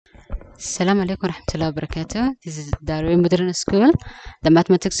Assalamu alaikum warahmatullahi wabarakatuh. This is Al-Dareyn Modern School, the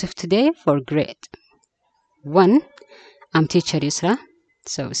mathematics of today for grade 1. I'm teacher Yusra.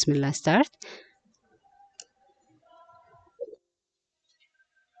 So, Bismillah, start.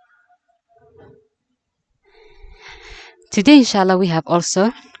 Today, inshallah, we have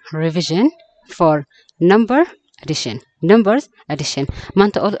also revision for number addition. Numbers addition.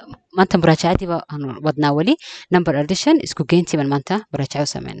 Manta murajaati wadna wali. Number addition isku geenti man manta murajaa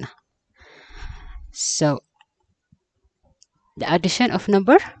sameyna. So, the addition of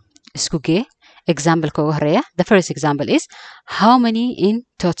number isku gee. Example ko horeya. The first example is how many in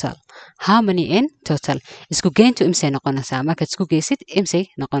total? How many in total? Isku geen to imse noqonaysa. Marka isku geesid imse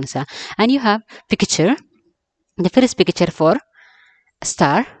noqonaysa. And you have picture. The first picture for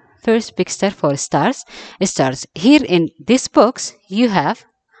star. First picture for stars. Stars. Here in this box you have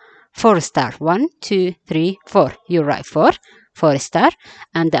 4 stars. 1, 2, 3, 4. You write 4. 4 star.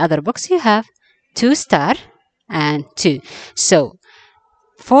 And the other box you have 2 star and 2. So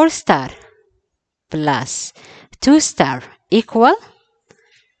 4 star plus 2 star equal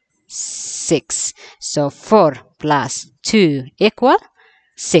 6. So 4 plus 2 equal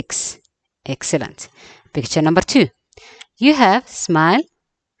 6. Excellent. Picture number 2. You have smile.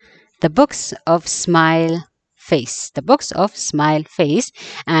 The box of smile face. The box of smile face.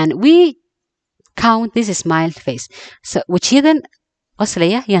 And we count this smile face. So which hidden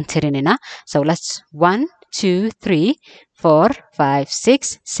oslaya yantirinina. So let's 1, 2, 3, 4, 5,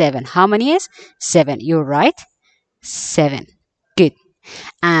 6, 7. How many is? 7. You're right. 7. Good.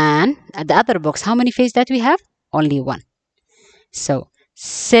 And at the other box, how many faces that we have? Only 1. So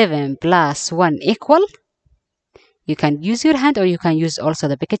 7 plus 1 equal. You can use your hand or you can use also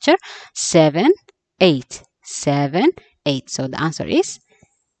the picture. 7, 8. 7, 8. So the answer is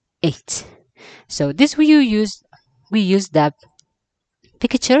 8. So this we use the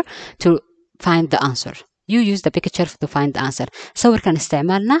picture to find the answer. You use the picture to find the answer. So we can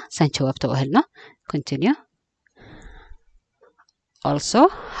استعمالنا سنجاوبته أهلنا. Continue. Also,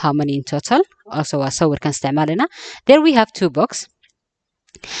 how many in total? Also, so we can استعمالنا. There we have 2 boxes.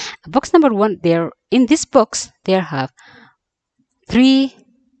 Box number 1, there in this box there have 3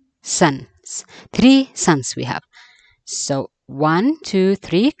 suns. 3 suns we have. So 1, 2,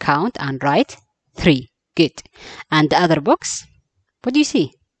 3, count and write 3. Good. And the other box, what do you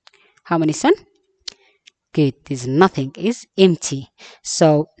see? How many sun? Good. Is nothing, is empty.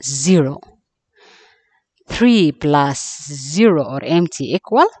 So 0. 3 plus 0 or empty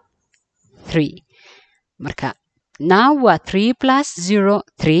equal 3. Marka. Now what? 3 plus 0,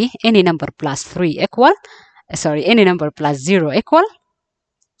 3. Any number plus 3 equal. Any number plus 0 equal.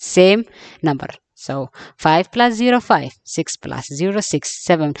 Same number. So 5 plus 0, 5. 6 plus 0, 6.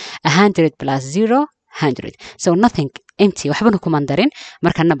 7. 100 plus 0, 100. So nothing, empty. وحبنا كماندرين.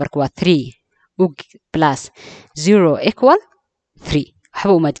 مركا number كوا 3 plus 0 equal 3.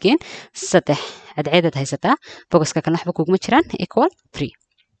 حبوا مدقين. سطح عدد هاي سطح. فوقس كان حبوا كوك مجران equal 3.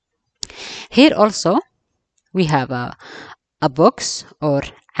 Here also we have a box or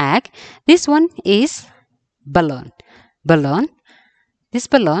egg. This one is balloon. Balloon. This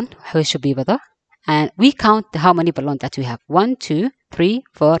balloon should be better. And we count how many balloons that we have. 1, 2, 3,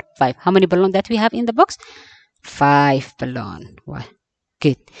 4, 5. How many balloons that we have in the box? 5 balloons. Wow.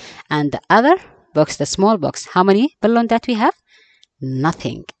 Good. And the other box, the small box, how many balloons that we have?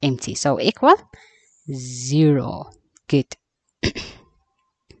 Nothing. Empty. So equal 0. Good.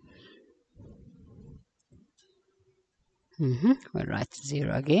 We'll write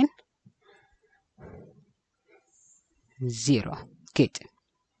 0 again. 0. Good.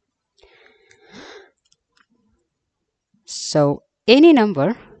 So any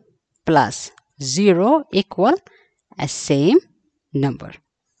number plus 0 equal a same number.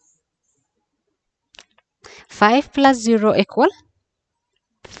 5 plus 0 equal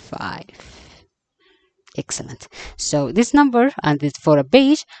 5. Excellent. So this number and this for a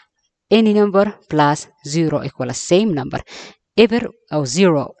page, any number plus 0 equal a same number. Ever or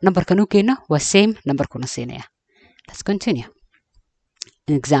 0 number kanukina was same number kunasinia. Let's continue.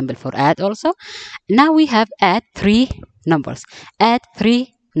 An example for add also. Now we have add 3 numbers. Add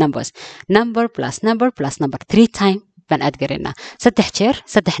 3 numbers. Number plus number plus number. 3 times ban add garena.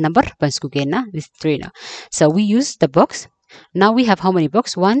 Saddex number ban isku geena. This 3 now. So we use the box. Now we have how many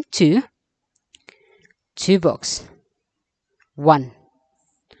box? 1, 2. 2 box. 1.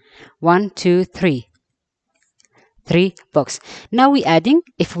 1, 2, 3. 3 box. Now we adding.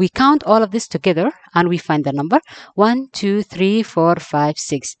 If we count all of this together and we find the number 1, 2, 3, 4, 5,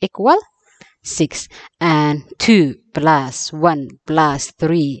 6 equal 6. And 2 plus 1 plus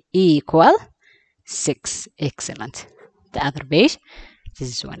 3 equal 6. Excellent. The other page. This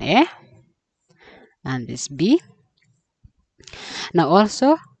is one, and this B. Now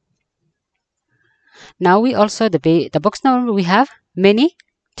we also the box number we have many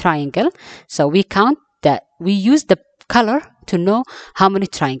triangle. So we count that we use the color to know how many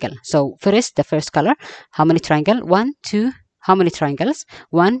triangle. So first the first color, how many triangle? 1, 2. How many triangles?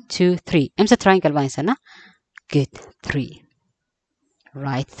 1, 2, 3. امتى triangle باين سنة؟ Good. 3.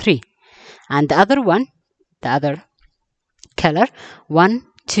 Right, 3. And the other one, the other color, 1,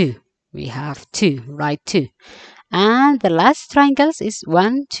 2. We have 2. Right, 2. And the last triangles is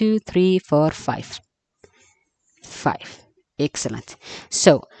 1, 2, 3, 4, 5. 5. Excellent.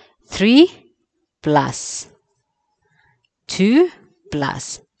 So 3 plus 2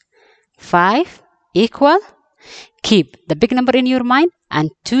 plus 5 equal. Keep the big number in your mind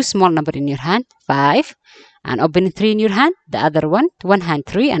and 2 small number in your hand, 5, and open 3 in your hand, the other one hand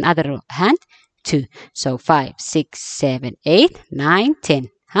 3 and other hand 2. So 5, 6, 7, 8, 9, 10.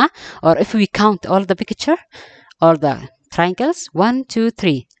 Huh? Or if we count all the picture, all the triangles, 1, 2,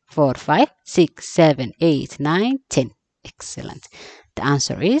 3, 4, 5, 6, 7, 8, 9, 10. Excellent. The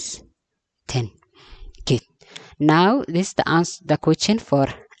answer is 10. Good. Now this is the answer, the question for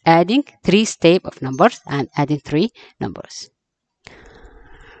adding 3 steps of numbers and adding 3 numbers.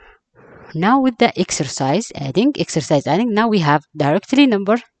 Now with the exercise adding, now we have directly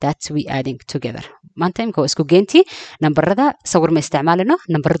number that we adding together. maanta imika isku geenti nambarada sawir ma isticmaalino,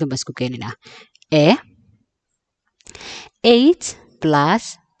 nambaradu ma isku geenina. A 8 plus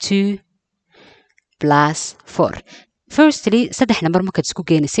 2 plus 4. Firstly, saddex number markaad isku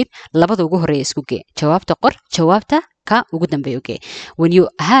geenisid, labada ugu horeeya isku gee. Jawaabta qor, jawaabta ka ugu dambeeya okay. When you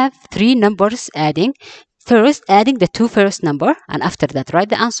have 3 numbers adding, first adding the 2 first number and after that write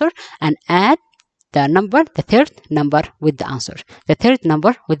the answer and add the number, the third number with the answer. The third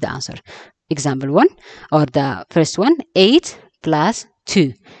number with the answer. Example 1 or the first one, 8 plus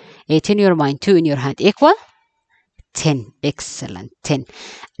 2. 8 in your mind, 2 in your hand equal 10. Excellent. 10.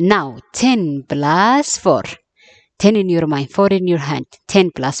 Now 10 plus 4. 10 in your mind, 4 in your hand.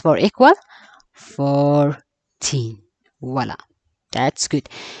 10 plus 4 equal 14. Voila. That's good.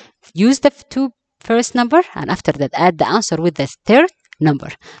 Use the 2 first number and after that add the answer with the third number.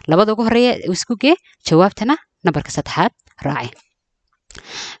 labada ugu horeeya isku gee, jawaabtana numberka saddexaad raaci.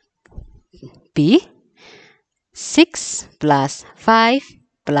 B 6 plus 5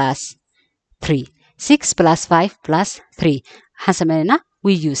 plus 3. 6 plus 5 plus 3. waxaan sameynaa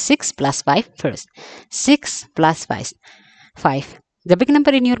we use 6 plus 5 first. 6 plus 5. The big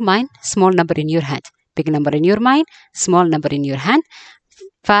number in your mind, small number in your hand. Big number in your mind, small number in your hand.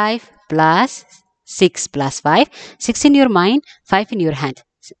 5 plus 6 plus 5. 6 in your mind, 5 in your hand.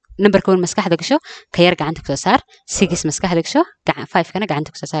 number كون maskaxda gasho ka yar gacanta ku soo saar. 6 maskaxda gasho 5 kana gacanta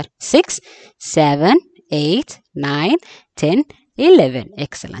ku soo saar. 6 7 8 9 10 11.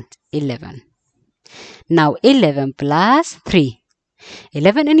 Excellent. 11. Now 11 plus 3.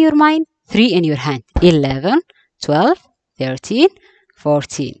 11 in your mind, 3 in your hand. 11 12 13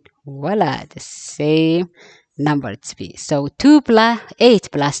 14. Voila, the same number to be. So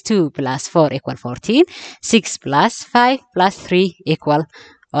 8 plus 2 plus 4 equal 14. 6 plus 5 plus 3 equal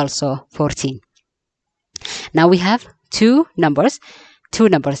also 14. Now we have 2 numbers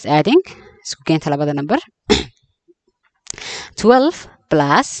adding. Isku geenta labada number. 12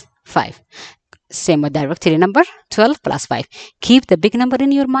 plus 5. Same with directly number. 12 plus 5. Keep the big number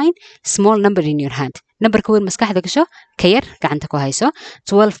in your mind, small number in your hand. Number كون maskaxda gasho ka yar gacanta ku hayso.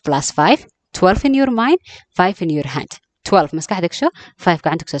 12 plus 5. 12 in your mind, 5 in your hand. 12 maskaxda gasho 5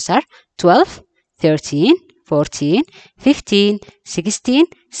 gacanta ku soo saar. 12 13 14 15 16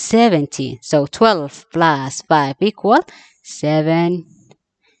 17. So 12 plus 5 equal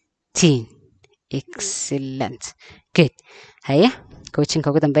 17. Excellent. Good. هيا coaching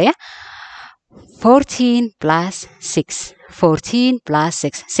ugu dambeeya. 14 plus 6. 14 plus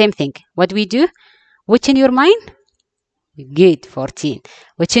 6. Same thing. What do we do? Which in your mind? Good. 14.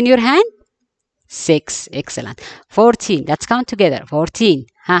 Which in your hand? 6. Excellent. 14. Let's count together. 14.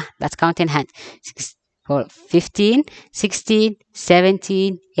 Let's count in hand. 15, 16,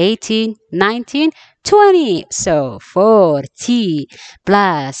 17, 18, 19, 20. So 40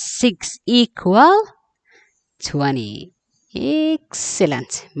 plus 6 equal 20.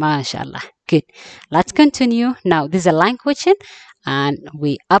 Excellent. MashaAllah. Good. Let's continue. Now, this is a line question and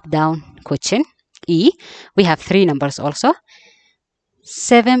we up down question. E. We have 3 numbers also.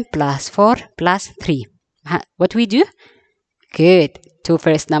 7 plus 4 plus 3. What we do? Good. 2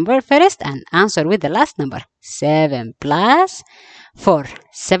 first number first and answer with the last number. 7 plus 4.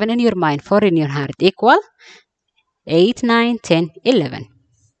 7 in your mind, 4 in your heart equal 8, 9, 10, 11.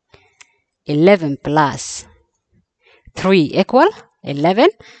 11 plus 3 equal 11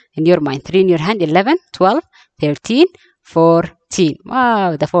 in your mind, 3 in your hand, 11, 12, 13, 14.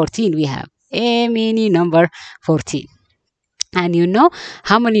 Wow, the 14 we have a mini number 14. And you know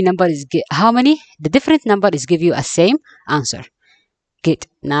how many the different number is give you a same answer. Good.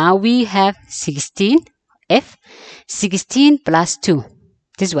 Now we have 16. F 16 plus 2.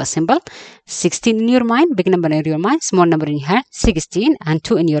 This was simple. 16 in your mind, big number in your mind, small number in your hand, 16, and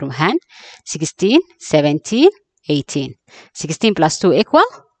 2 in your hand, 16, 17, 18. 16 plus 2 equal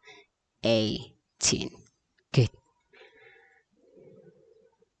 18. Good.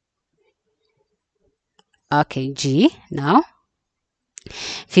 Okay, G. Now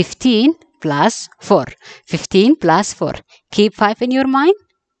 15 plus 4. 15 plus 4. Keep 5 in your mind.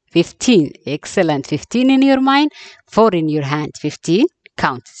 15. Excellent. 15 in your mind, 4 in your hand. 15.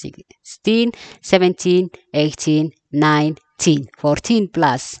 Count. 16, 17, 18, 19. 14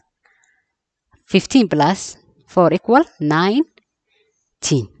 plus 15 plus 4 equal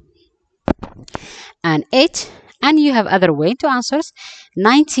 19. And H, and you have other way to answers.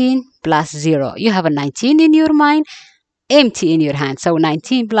 19 plus 0. You have a 19 in your mind, empty in your hand. So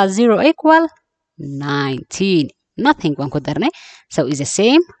 19 plus 0 equal 19. Nothing one could darne. So it's the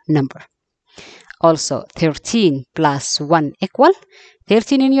same number. Also 13 plus 1 equal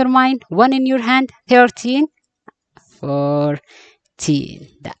 13 in your mind, 1 in your hand, 13, 14.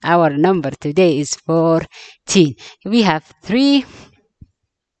 Our number today is 14. We have three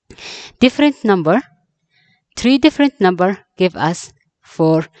different number give us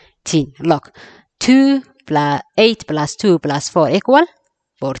 14. Look, 8 plus 2 plus 4 equal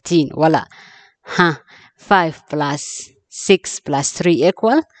 14. Voila. 5 plus 6 plus 3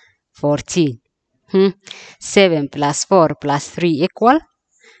 equal 14. 7 plus 4 plus 3 equal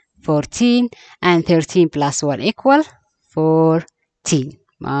 14. And 13 plus 1 equal 14.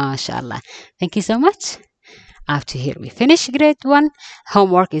 MashaAllah. Thank you so much. After here we finish grade 1.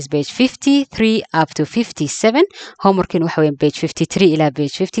 Homework is page 53 up to 57. Homework in waxa weyn page 53 ila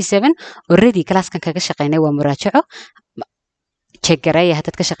page 57. Already class kan kaga shaqeynay waa muraajaco. Check gareeya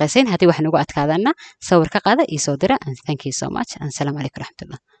hadad ka shaqeyseen hadii wax nagu adkaadana sawir ka qaada iyo soo dira. And thank you so much. And assalamu alaykum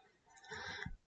warahmatullah.